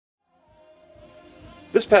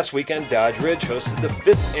This past weekend, Dodge Ridge hosted the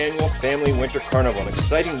 5th Annual Family Winter Carnival, an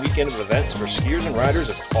exciting weekend of events for skiers and riders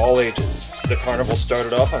of all ages. The carnival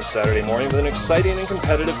started off on Saturday morning with an exciting and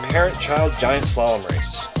competitive parent-child giant slalom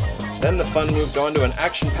race. Then the fun moved on to an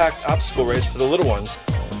action-packed obstacle race for the little ones,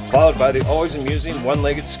 followed by the always amusing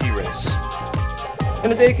one-legged ski race.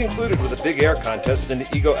 And the day concluded with a big air contest in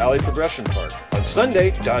the Eagle Alley Progression Park. On Sunday,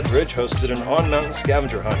 Dodge Ridge hosted an All Mountain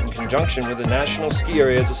Scavenger Hunt in conjunction with the National Ski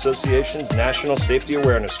Areas Association's National Safety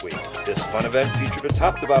Awareness Week. This fun event featured a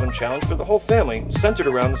top-to-bottom challenge for the whole family, centered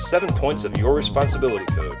around the 7 points of your responsibility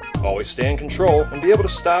code. Always stay in control and be able to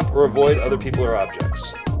stop or avoid other people or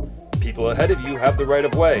objects. People ahead of you have the right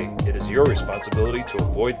of way. It is your responsibility to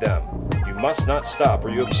avoid them. You must not stop or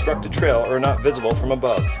you obstruct a trail or are not visible from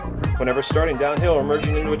above. Whenever starting downhill or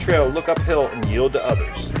merging into a trail, look uphill and yield to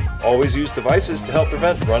others. Always use devices to help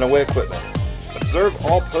prevent runaway equipment. Observe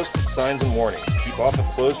all posted signs and warnings. Keep off of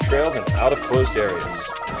closed trails and out of closed areas.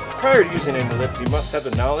 Prior to using any lift, you must have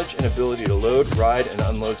the knowledge and ability to load, ride, and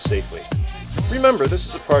unload safely. Remember, this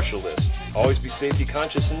is a partial list. Always be safety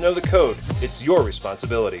conscious and know the code. It's your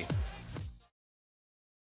responsibility.